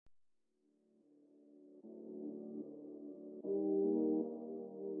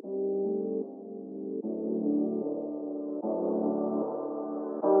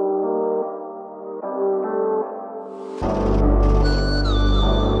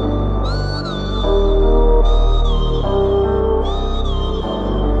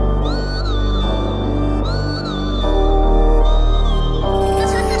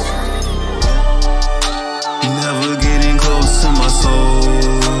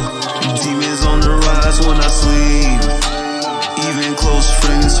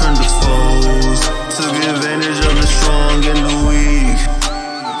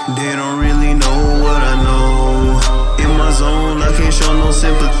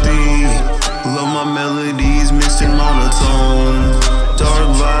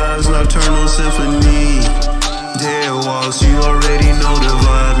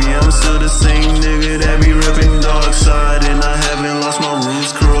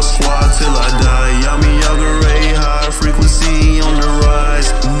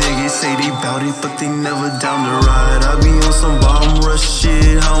never down to ride. I be on some bomb rush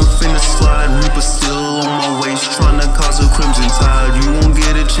shit, how I'm finna slide. Reaper still on my waist, tryna cause a crimson tide. You won't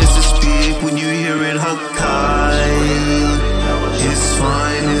get a chance to speak when you hear it Hakai. It's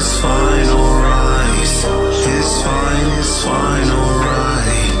fine, alright. It's fine,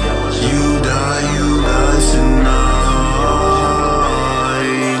 alright. You die tonight.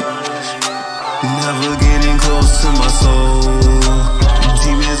 Never getting close to my soul.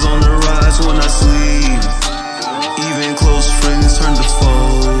 Demons on the rise when I sleep. Even close friends turn to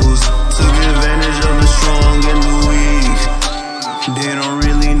foes. Took advantage of the strong and the weak. They don't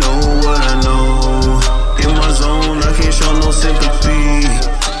really know what I know. In my zone, I can't show no sympathy.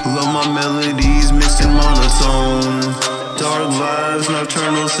 Love my melodies mixed in monotone. Dark vibes,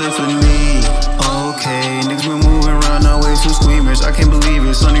 nocturnal symphony. Okay, niggas been moving around now way too squeamish. I can't believe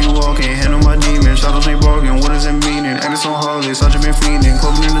it, Sonny walking, handle my demons. Shadows ain't barking, what does it mean? Acting so heartless, I just been fiending.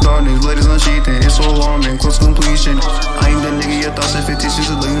 Cloaking in the darkness, ladies unsheathing. It's so alarming, close to completion. I ain't that nigga, your thoughts are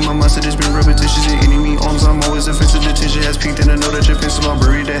fictitious. Looking my mindset has been repetitious. Your enemy arms, I'm always offensive. Detention has peaked and I know that your pencil. I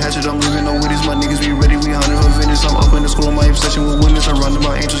buried that hatchet, I'm leaving no witness. My niggas be ready, we hunting for Venice. I'm up in the school, my obsession with witness. Surrounded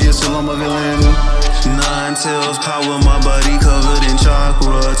by angels, yet still I'm a villain. 9 tails, power, my body covered in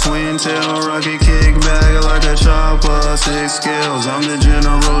chakra. Twin tail, rocket kick back like a chopper. 6 scales, I'm the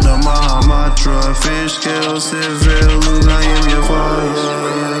general, the Mahamatra. Fish scales, Sivir, Luke, I am your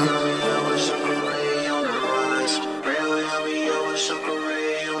father.